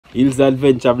Hills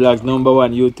Adventure Vlogs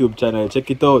 #1 YouTube channel. Check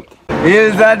it out.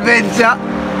 Hills Adventure.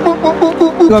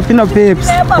 Go up in the papes.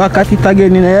 Back at it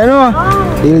again, you know.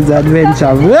 Hills Adventure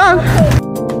Vlog.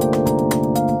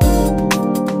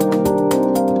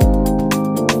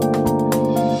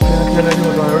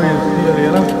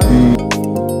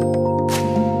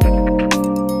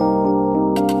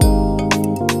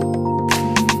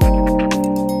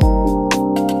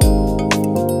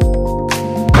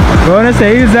 You wanna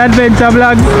say Hills Adventure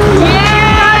Vlogs?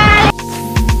 Yeah!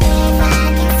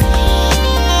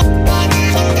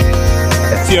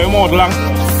 See you more long.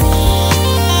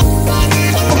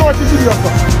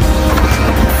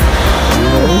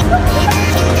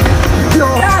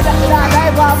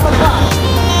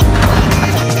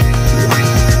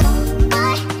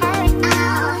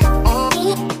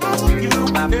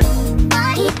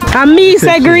 And me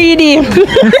say greedy.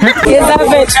 Here's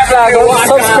Adventure Vlog.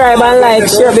 Subscribe and like,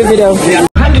 share the video. Listen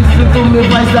to me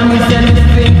voice and me say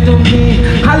listen to me.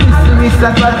 Listen to me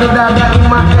say what the dog in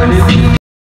my MC.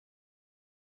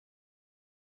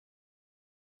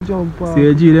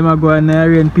 See G, them are going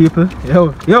there people.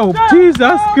 Yo,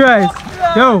 Jesus Christ.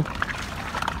 Yo,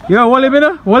 what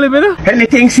live in?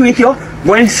 Anything sweet you?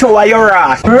 When show your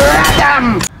ass.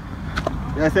 Radam!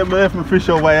 I said, I left my fish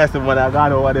over here, when I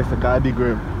got over there, I dig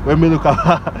him. When I look at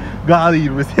Garly,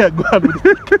 we say, go on with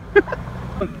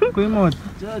it. Come on.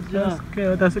 Just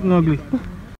okay, that's ugly.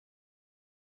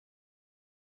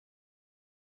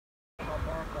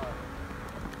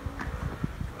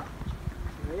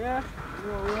 Yeah,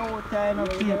 we don't tie no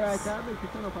pips.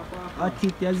 Hot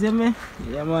it, you see me?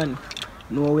 Yeah, man.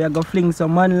 No, we are going to fling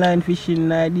some online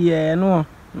fishing idea, you know.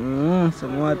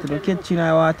 Some water to catch in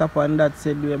our water on that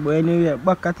said way. But anyway,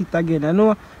 back at it again, you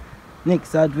know.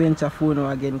 Next adventure phone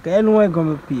again. Because you know where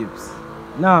come peeps.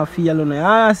 Now feel alone, you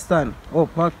understand?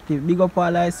 Up active. Big up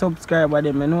all our subscribers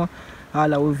them, you know.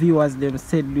 All our viewers them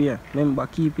said way. Remember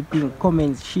keep it in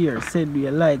comments, share, said way,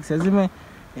 likes, you see me?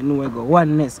 You know we go.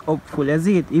 Oneness up full. You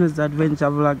see it? Hills Adventure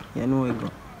Vlog. You know we go.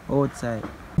 Outside.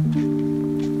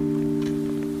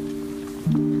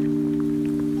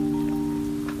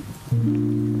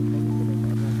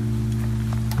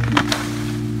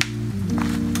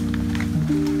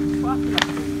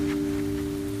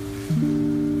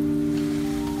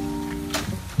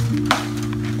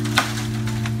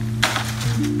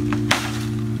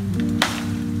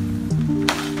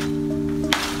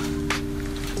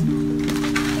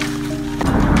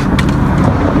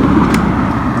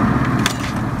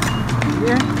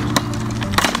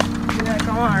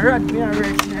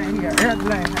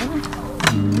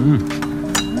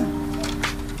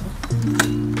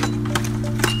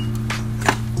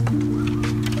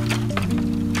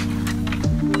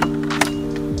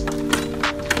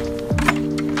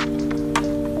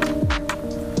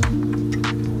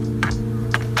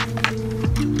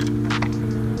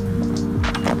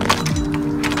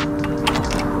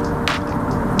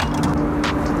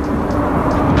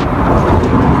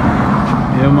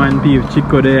 Beef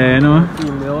Chico there, you know.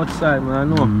 In the outside, man, I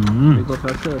know. Pick up a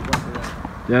surf.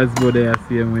 Just go there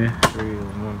same way. Real,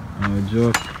 man. No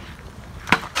joke.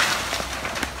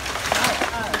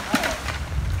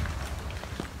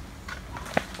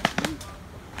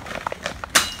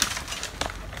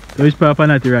 So which part of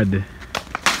that you rod there?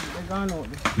 They're gone out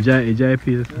there. Jai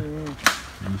piece.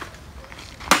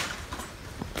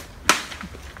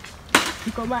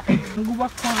 Come back. Go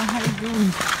back for a high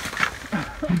game.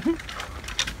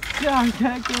 Yeah, I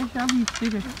can't get me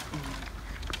today.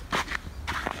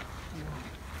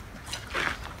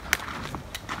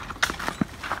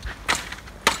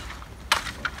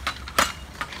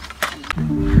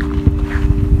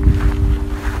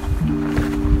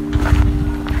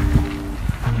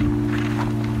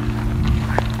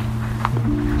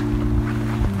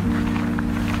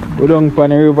 Go down on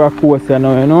the river coast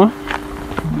now, you know.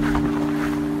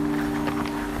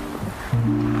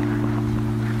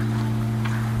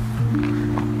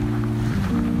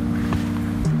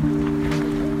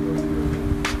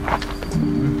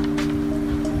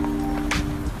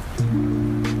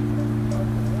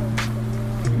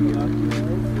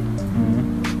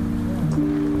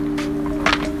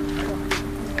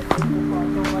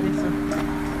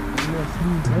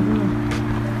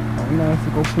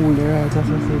 Pool there, just as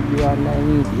I said, you are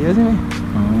 980, isn't it?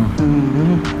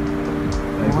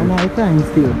 One night time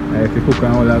still. If you cook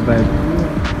and all that vibe.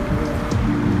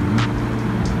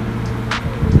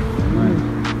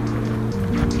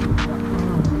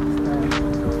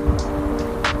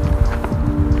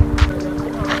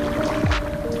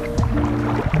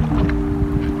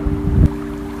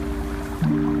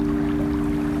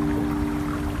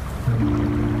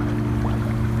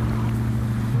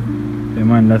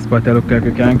 that spot I look like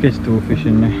you can catch 2 fish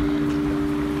in there.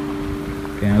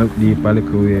 Can look deep a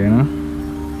little way, you know.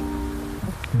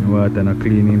 The water not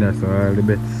clean either, so all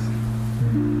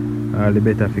the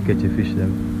better if you catch a fish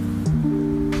them.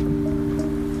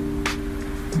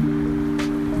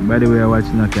 By the way I watch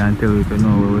now can tell you if you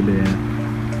know where we're there.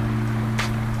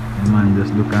 The man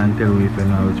just look and tell you if you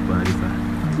know which part is at.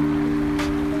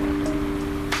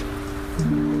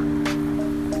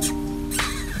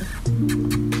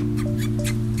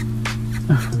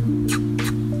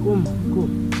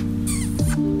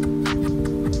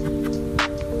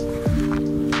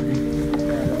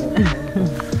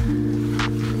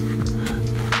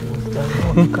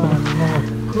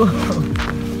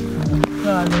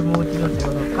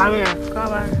 Come here,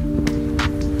 come on.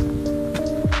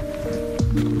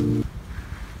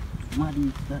 Muddy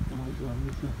is that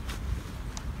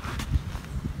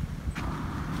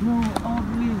no,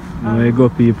 ugly. There you go,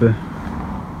 people.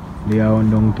 They are on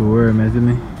down to worm, you see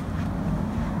me?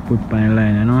 Put on the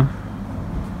line, you know?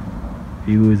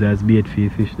 Use as bait for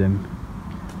fish them.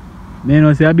 You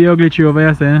know, see a big ugly tree over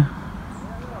here, say?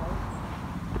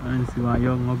 And see one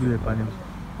young ugly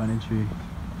on the tree.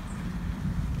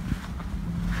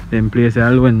 Them places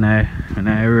alone when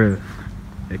I roll,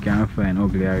 they can't find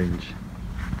ugly orange.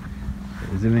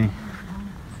 You see me?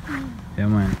 Yeah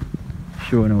man.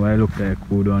 Show me what I look like,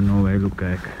 who don't know what I look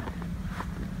like.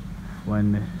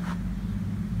 One day.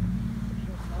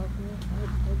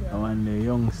 One day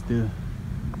young still.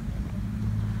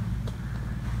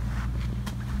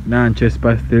 Non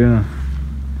trespass still, you know.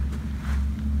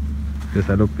 Just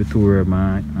I look for 2 worm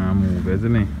and move, you see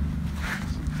me?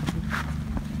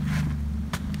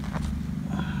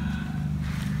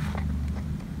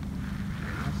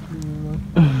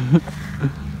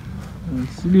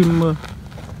 Slim.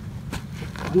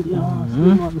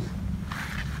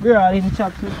 Girl in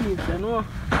chat with kids, you know.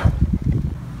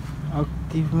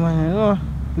 Active man, you know.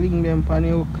 Fling them on the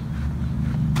hook.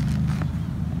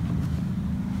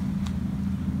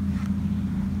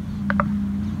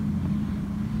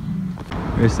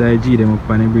 Where's the IG them up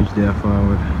on the bridge there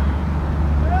forward?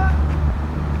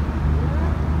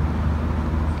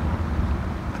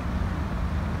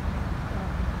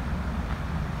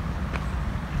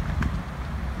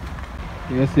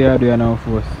 You see how they are now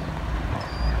first.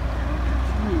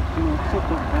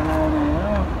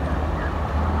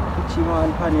 Put him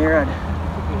on the rod.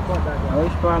 I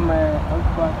wish for my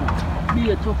be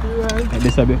a top rod.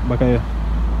 This a bit back here.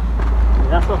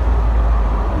 That's up.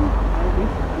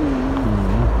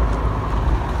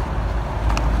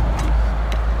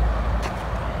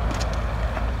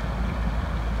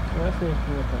 That's it.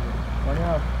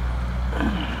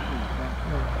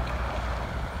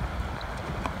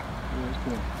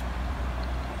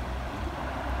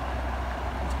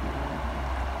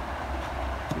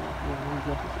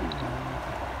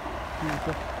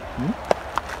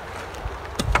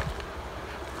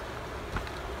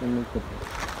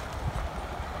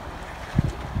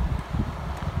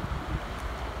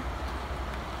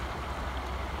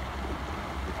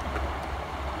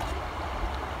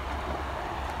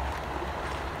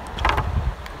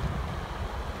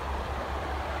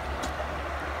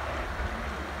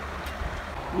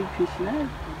 Big fish now.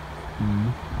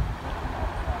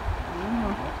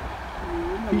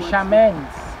 Fishermen.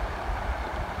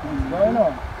 What's going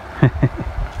on?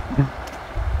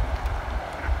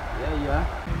 Yeah, you are.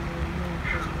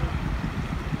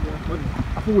 What?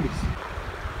 I food this.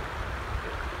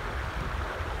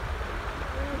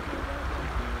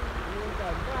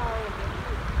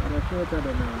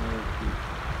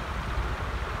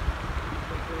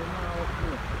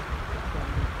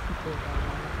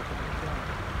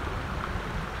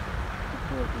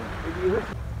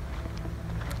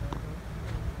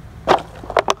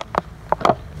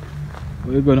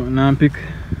 Where you going up now and pick?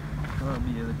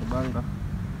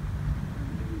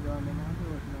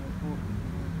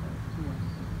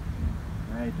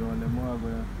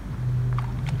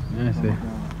 I see.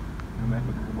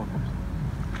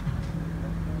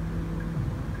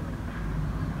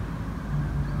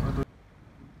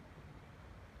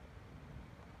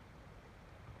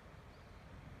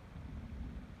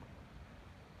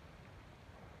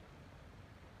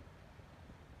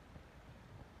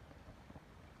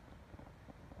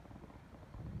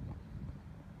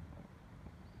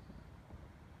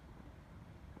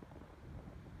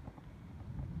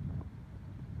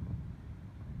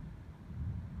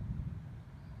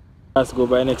 Let's go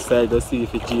by next side to see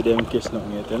if it G them catch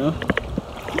nothing yet, you know.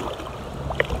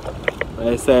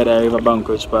 By the side I have a bank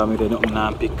which for me nothing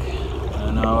to pick.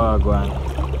 And now I go on.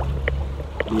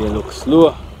 They look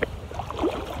slow.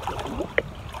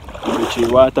 Which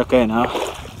water kinda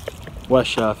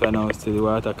wash off and now still the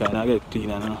water kind of get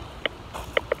cleaner now.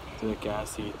 So you can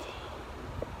see it.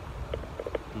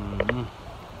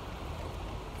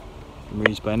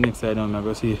 Reach by the next side now, I'm going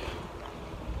to see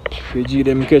if G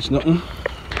them catch nothing.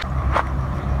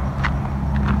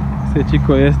 Say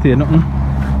Chico yesterday, nothing.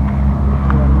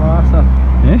 Master.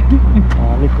 Eh?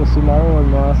 Little Sumaron,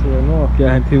 master, you know.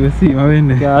 Can't even see my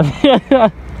window. Can't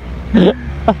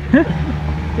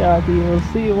even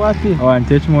see what it is. Oh, and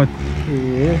touch mouth.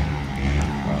 Yeah.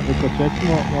 Little church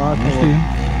mouth, master. See?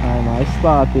 And I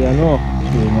start, you know.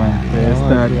 True, man. So you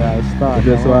start. Yeah, I start.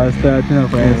 You just want to start, you know,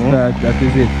 for you start, that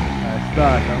is it. I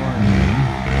start, man.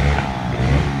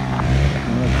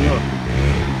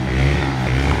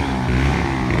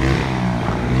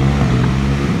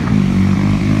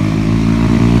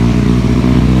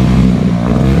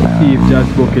 See if just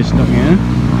bookish nothing, eh?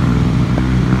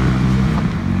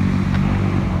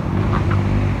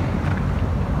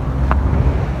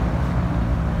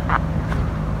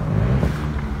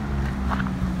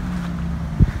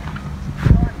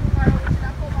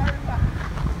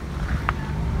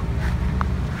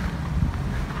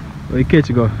 Where you catch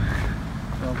go?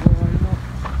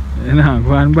 Nah,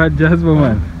 go on bad just for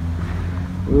man.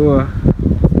 Oh,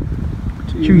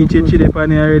 three Cichlid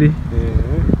on here already.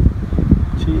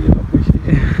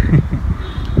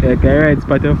 Yeah, can ride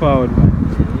spot you forward, man.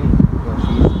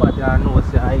 Spot you know,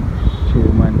 say I.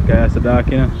 True, man. Can you see dark,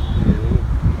 you know?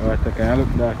 Alright, can you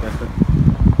look dark, you see?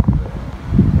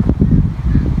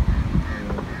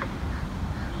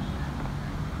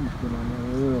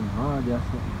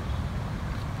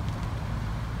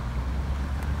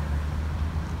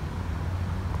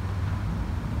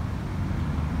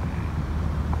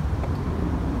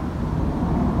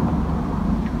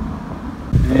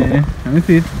 Yeah, let me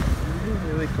see it.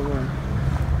 Come on.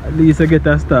 At least I get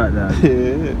a start, dad.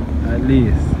 Yeah. At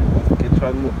least. Get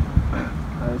one more.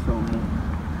 Try some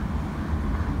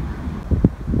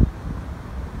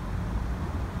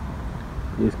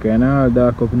more. It's kind of all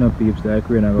dark up in the peeps like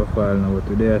rain are going to fall now, but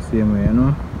today I see me, you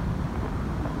know.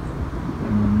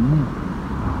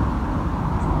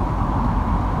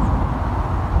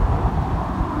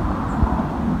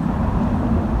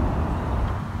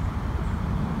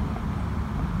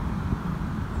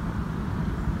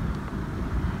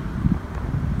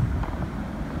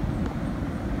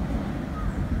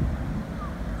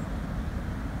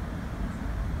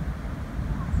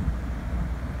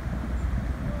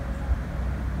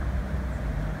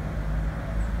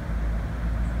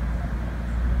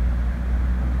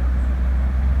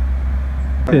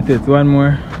 It's one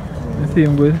more. You see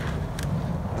him good?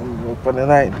 I'm up on the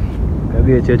night. Can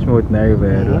be a church mouth in the river,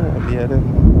 you know? Yeah, them.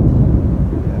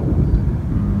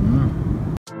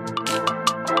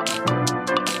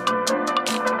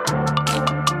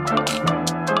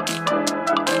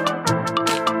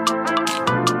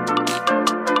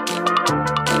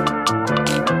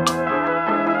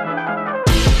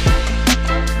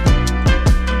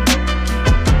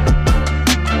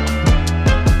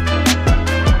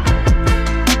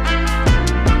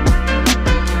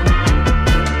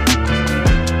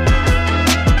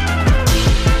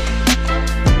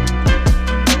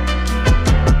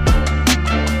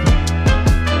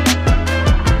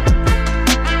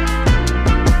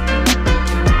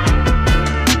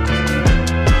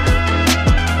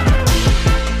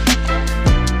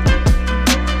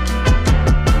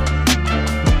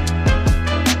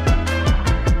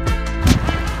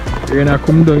 You're gonna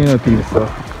come down in a piece, so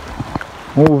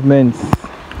movements.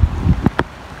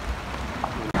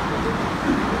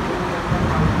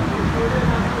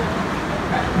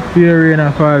 Fear rain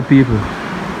and fall, people.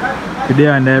 Today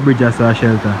on the bridge I saw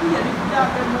shelter.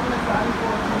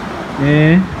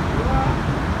 Yeah.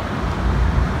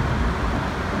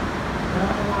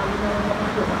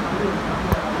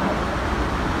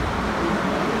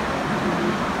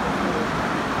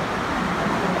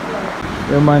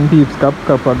 Yeah, man, peeps, cap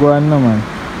go on now, man.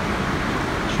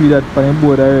 Tree that on the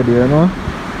board already, you know?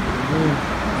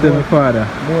 Tell my father.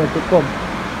 More to come.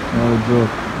 No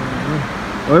joke.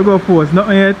 Oh, you go post?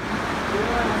 Nothing yet?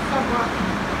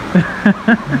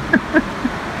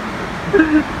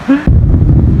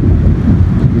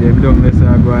 Give them down there so I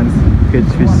go and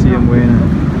catch fish same way, you know?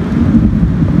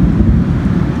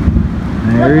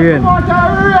 And it rain.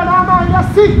 You're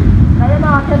sick. You're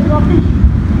not catching no fish.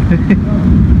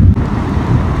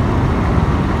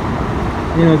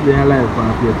 You know, they're alive for a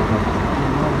plate of cups.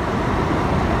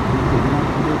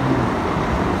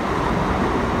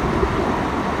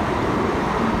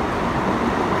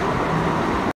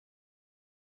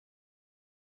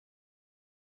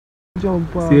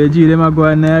 Jump on. See, G, them are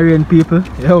going there rain, people.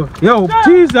 Yo,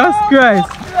 Jesus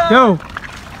Christ. Yo.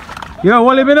 Yo,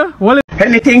 hold him in there. Hold him.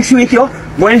 Anything sweet you?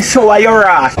 Go and show your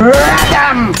ass.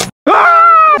 Radam!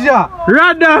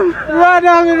 Radam!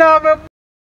 Radam, you know,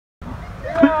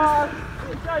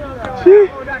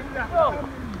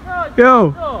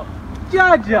 Yo!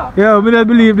 Jaja! Yo, me don't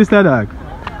believe this dog.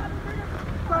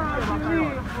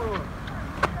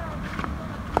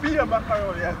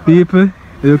 People,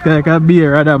 it looks like a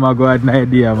beer Radam I go at an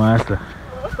idea, master.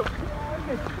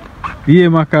 Beer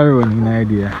macaroni in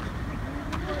idea.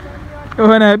 Yo,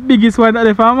 when the biggest one that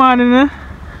the farm in there.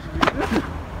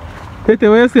 Tete,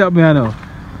 where you see up me now?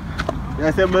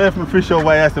 I said, I left my fish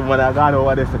over here, when I got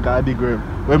over there, I dig grave.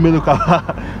 When I look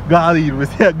at Garlic, I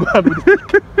say, Jaguar.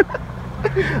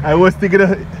 I was thinking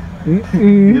of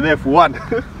you left one.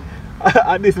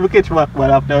 And this we catch back man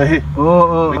after we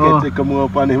can take more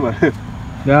up on him.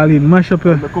 Garlic, mash up.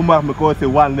 I come back, I say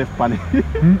one left on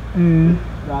him.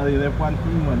 Garlic left one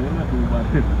team, man. You're not too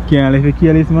bad. Can't let you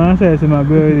kill this man, so I say, my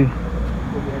birdie.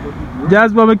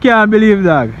 Just but I can't believe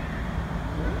that.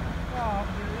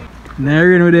 Now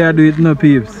you know they do it no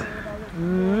peeps.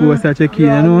 Who such a key, you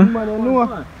know? Man, you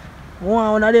know.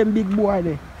 One of them big boy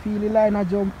there. Feel the line a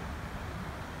jump.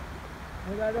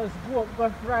 I gotta just go up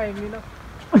and fry me, you know.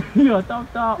 Yo,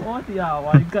 talk out here,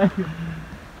 one guy.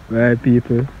 Right,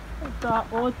 people.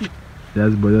 Talk out here.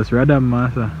 Just Radam,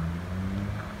 master.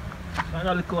 I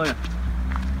gotta look here.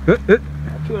 I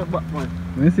throw the back, man.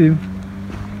 Let me see.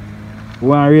 We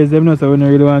want to raise them now, so we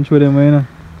don't really want to show them, you know.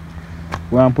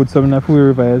 We want to put some in the food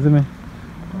river, you see me?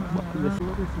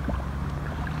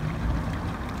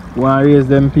 We want to raise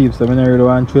them peeps, so we don't really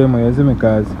want to show them, you see me?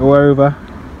 Because our river,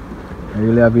 I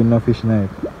really have enough fish in it.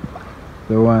 So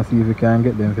we want to see if we can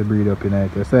get them to breed up in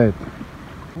it, you see it?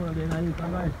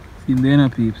 See them there,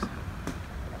 peeps.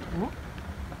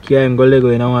 Can't go Lego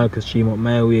in a while to stream up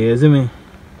my way, you see me?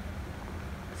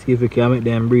 See if we can make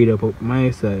them breed up my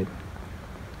side.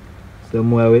 So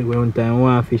more one time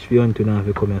one fish for you to now if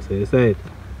you come here, so you say it.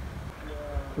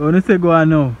 What do you say go on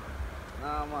now?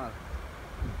 Normal.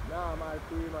 Normal, man.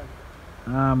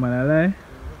 Ah man, I lie.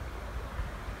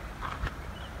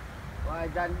 Why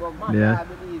John Bug, man, Yeah. I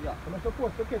believe you. I'm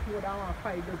supposed to catch you down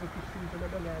 5 days of fish to the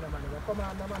dog, man. Come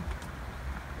on, man.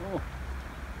 Oh.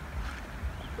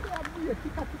 Catch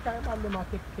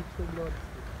the blood.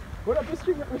 Go up the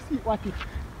stream and receipt what it.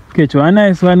 Catch one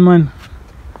nice one, man.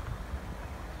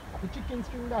 The chicken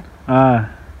string that. Ah.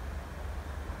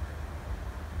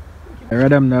 I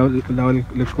read them now,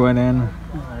 look one in.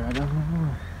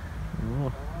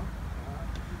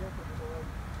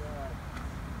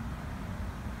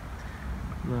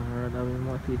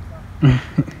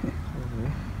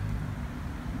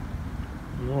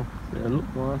 Look,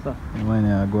 Man,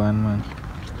 yeah, go on, man.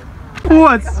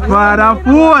 Force, father,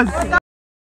 force!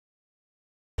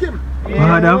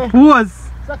 Father, force!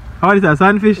 How is that,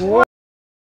 sunfish?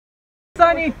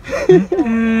 Sunny!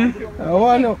 I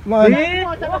want up, man.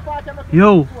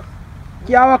 Yo!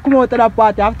 Kiawa come out of the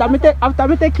party after me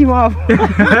take him off.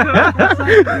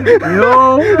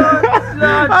 Yo!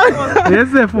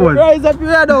 Yes, sir, force. Rise up your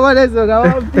head over there, so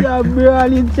I want to be a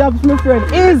brilliant chaps, my friend.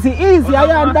 Easy, easy.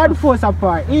 I am that force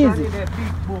apart. Easy.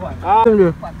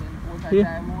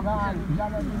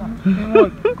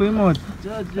 Come out.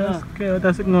 Just okay,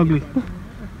 that's ugly.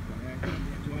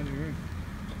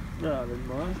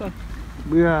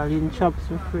 Brilliant chaps,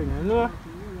 my friend. You know?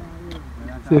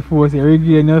 Say force, you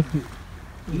regain enough.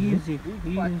 Easy.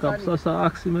 Caps us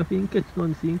ask him if he can catch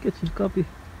none, see him catching copy.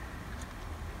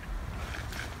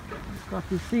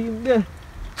 Copy see him there.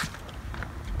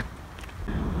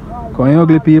 Come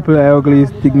ugly people, I ugly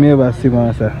stick me ever see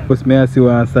one, sir. First me I see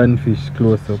one sunfish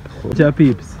close up. Watch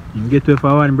peeps. You get to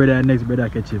for one brother and next brother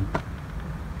catch him.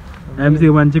 I'm see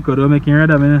one chico, don't make him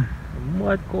rather, man.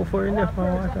 What go for in there for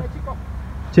water?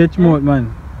 Church mouth,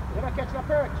 man. You ever catch the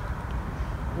perch?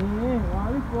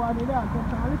 One little one in there,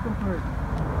 catch a little perch.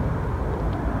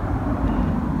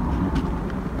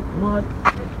 What?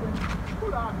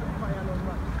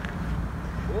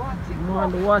 What?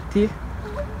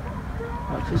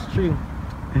 Watch the string.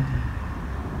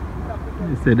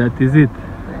 You said that is it.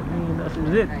 That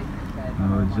is it.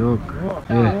 No joke.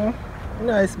 Yeah.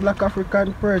 Nice black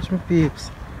African perch, my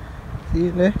peeps. See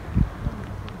it there?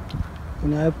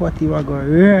 And I party we go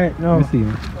right now. Let me see.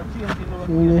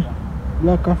 See it?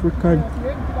 Black African.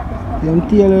 Them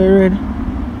tail are red.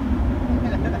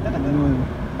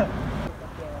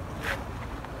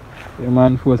 Yeah,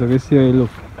 man, force, if you see how you look.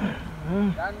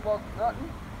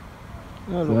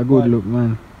 It's a good look,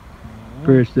 man.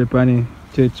 Perch the panny,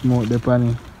 church mouth the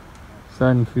panny,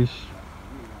 sunfish.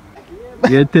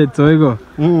 Get it, so you go.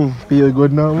 Feel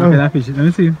good now, man. Okay, that fish, let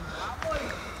me see.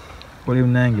 What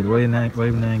him angle, what him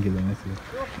angle, let me see.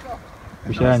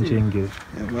 Fish and chingle.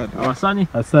 A sunny.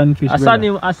 A sunfish. A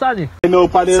sunny. You know,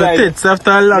 for the So life. tits,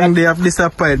 after a long day of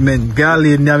disappointment, girl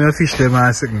in your fish them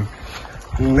and something.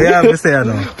 What you have to say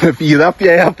now?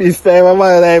 Tilapia, happy time of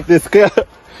my life, this girl.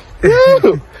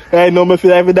 I know me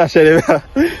feel like me dash anyway.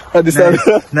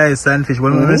 Nice sunfish,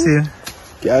 what am I saying?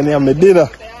 Can I have my dinner?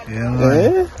 Yeah,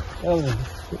 man.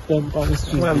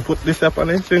 Man, put this up on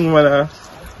the thing, man.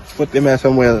 Put them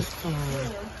somewhere else.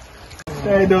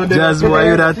 Just why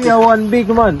you that? Yeah, one big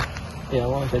man. Yeah,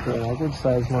 one take a good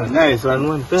size man. Nice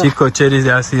one. Chico cherries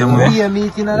are same way. Yeah,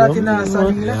 meat in that in a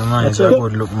sun. Yeah, man, it's a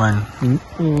good look, man.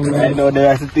 I know the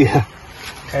recipe. I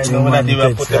know that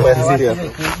you put them in serious.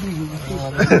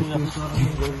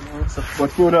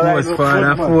 But food Force,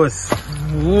 father, force.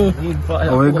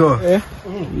 How we go?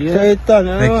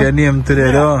 Make your name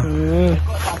today, though.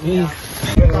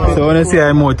 So, when you see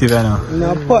I motive, you know?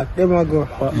 No, pot them a go.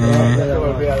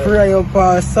 Fry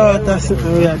up salt or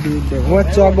something we are doing them.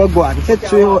 Watch out go and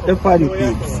catch you out the pan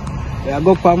pigs. We are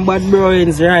go from bad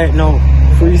broins right now.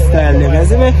 Freestyle them, you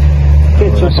see me?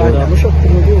 Catch up on them.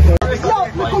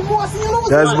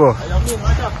 That's go.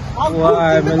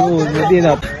 Why, I lose, we did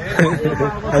up.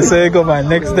 That's how you go, man.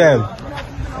 Next time.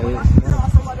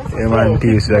 Yeah, man,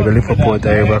 peace. I go live for Port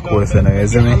River Coast, you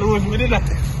see me?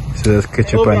 So just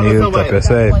catch up on the hilltop your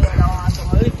side.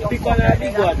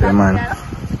 Yeah, man.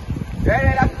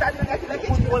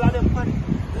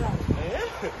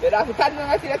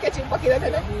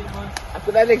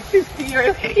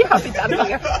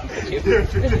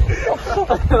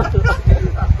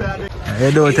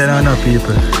 You don't tell no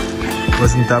people.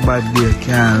 Wasn't a bad day,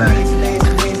 can't lie.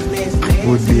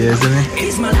 Good day, isn't it?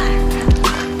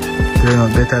 You know,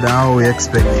 better than how we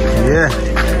expect. Yeah.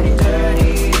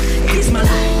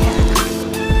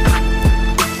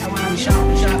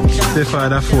 Stay for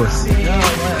the force.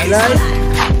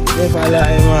 Stay for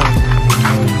life, man.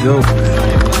 No joke.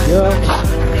 Yeah.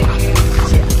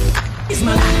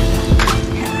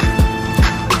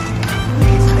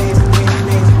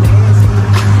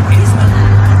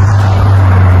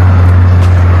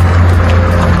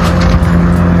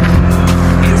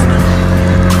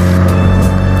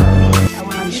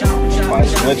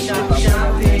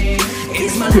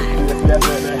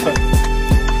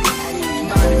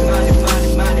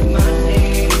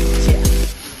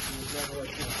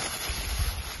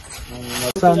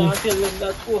 I'll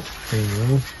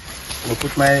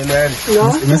put my hand.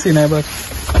 Let me see now, but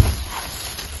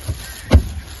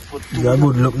you got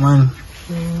good look, man.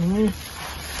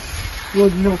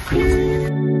 Good look.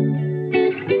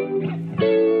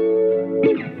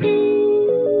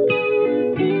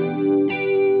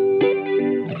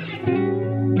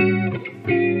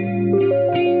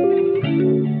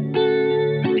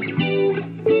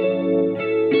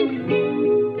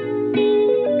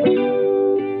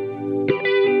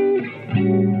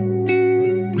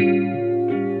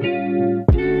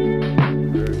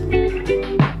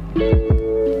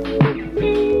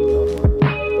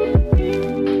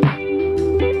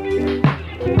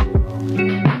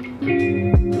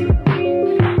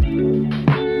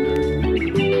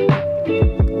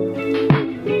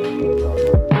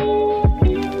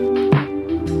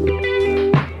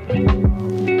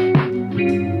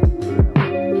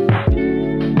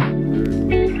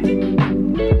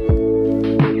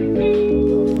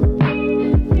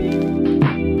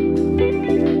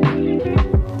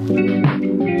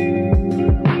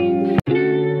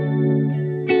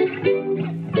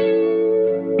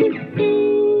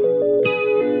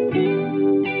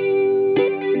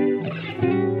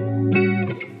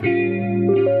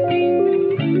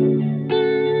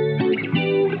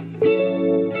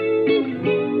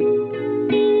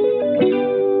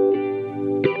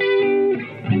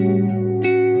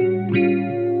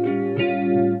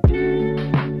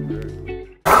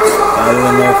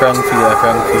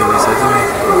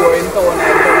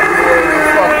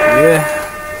 Yeah.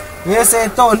 Yes, I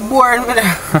thought bored with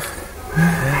that.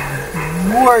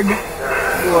 Bored.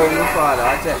 Bored, my father.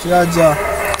 Jaja.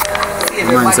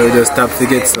 Man, so we just stop to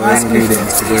get some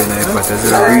ingredients to go in the pot as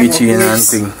well. Reach in and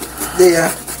thing.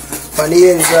 There. On the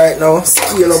ends right now.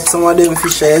 Scale up some of them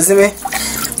fish, you see me?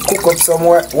 Cook up some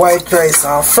white rice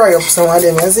and fry up some of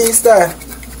them, you see style?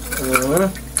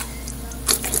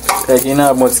 Like you know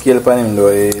how much scale on him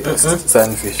though,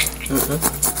 sunfish.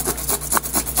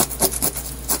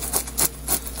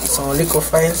 Some little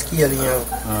fine scale, you know.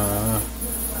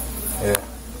 Yeah.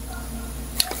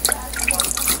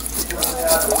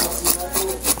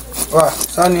 Wow,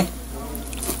 Sonny.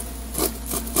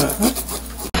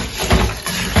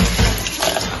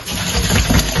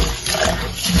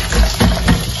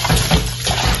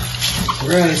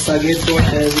 rice, I get what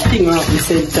everything off the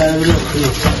center.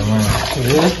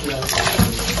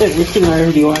 Everything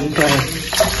already one time.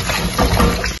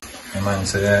 Yeah, man,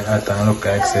 so that time look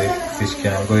like say fish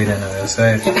can go in on the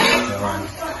side. Yeah, man.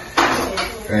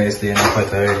 Rice there in the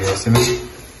pot already, you see me?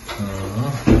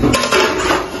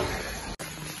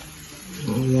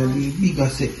 Oh, yeah, the bigger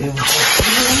set there.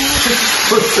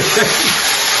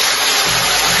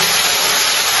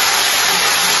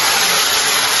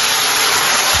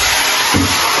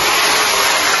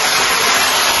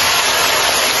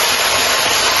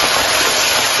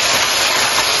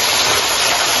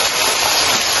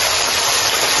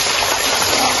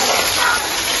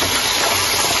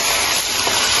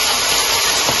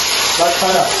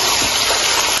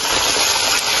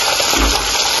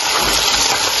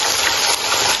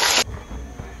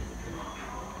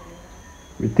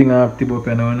 We think I have to up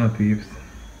and down no peeps.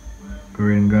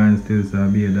 Current gone still so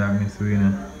be a darkness so you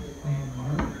know.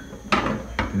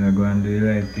 You go and do the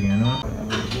right thing, you know.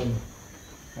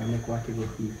 I make what you go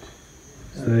feet.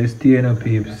 So you stay no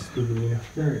peeps.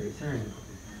 Sorry.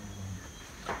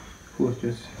 Force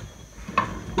just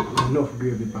enough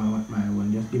gravy pan my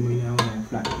one. Just give me one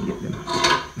flat to get them.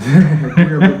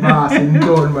 Gravy boss in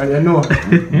town, man, you know.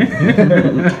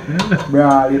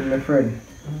 Brawl in my friend.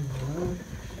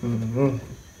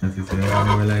 That's it, I'm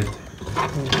more light.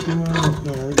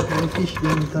 Fish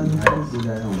them done.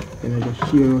 Then I just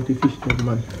shear out the fish them,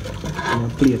 man, in a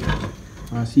plate.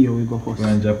 And see how we go first. Go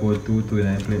and drop out two in a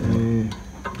plate.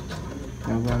 I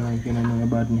go like you know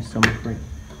badness some friend.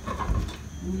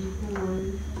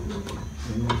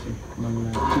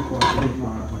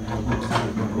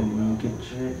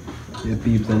 The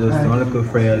peeps are just all little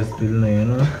fryers still now, you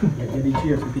know. Yeah, the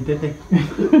cheers if you take it.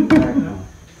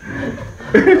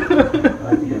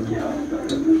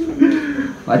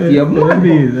 What you have? Let me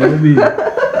be. The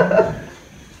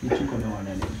chicken one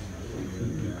and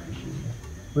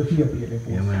what you have here?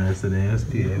 Yeah, man, that's the next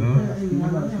day, you know.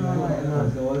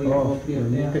 Oh,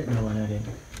 take me one again.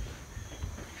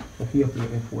 What you have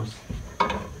here first?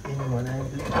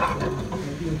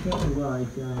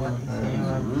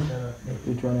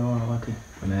 Which one you want? What?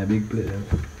 On a big plate.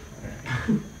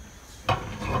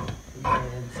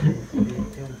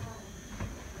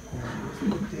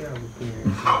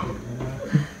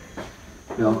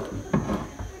 Yeah.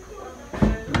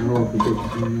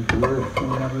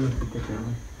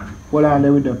 Hold on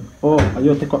there with them. Oh, are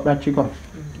you take up that chicken?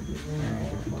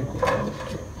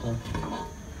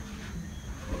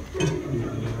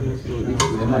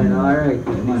 Alright,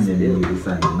 man, then you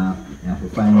decide now. You have to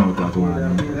find out what you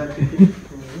want.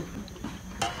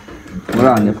 Hold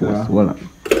on there first, hold on.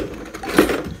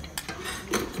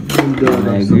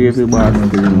 Like gravy bar.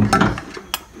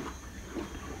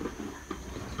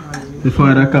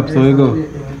 Before the cups, how we go?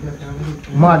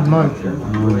 Mad man.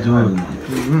 Oh, John.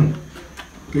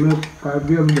 You make 5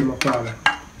 grams in my father.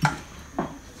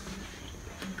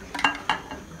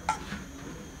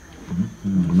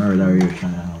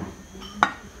 Murderation.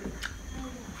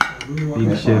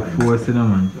 Big chef force, you know,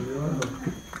 man.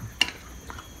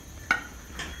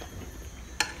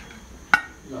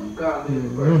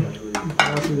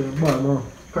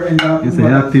 You say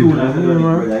active.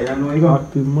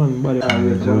 Active man, body.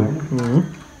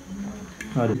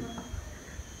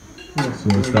 So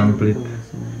stamp it.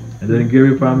 I don't give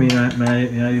it for me, I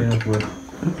don't for it.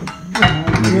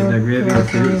 You get the gravy,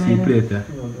 see plate there.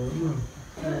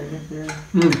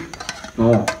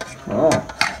 Oh.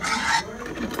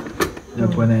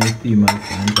 Just one nice tea, man.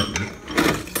 And top it.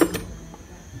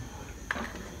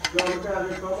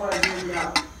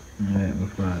 Yeah, my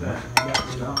father.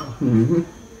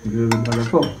 Gravy body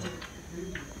full.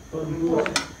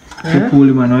 So cool,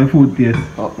 man. How food taste?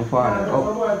 Up my father, up.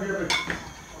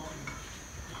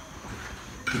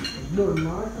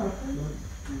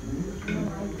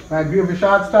 Like gravy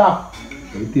short stuff.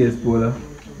 How it taste, Paula?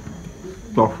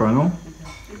 Tough, right now?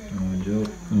 No joke.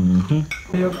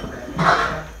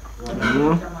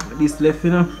 This left,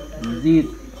 you know, is it.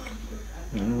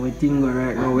 And we think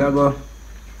right now, we are going to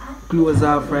close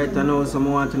off right now. So I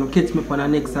want to catch me for the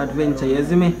next adventure, you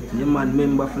see me? You man,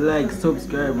 remember to like,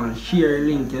 subscribe and share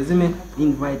link, you see me?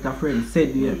 Invite a friend,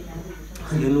 said we.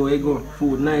 So you know, I go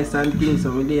food nice and things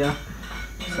over there.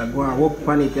 So go and work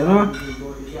on it, you know?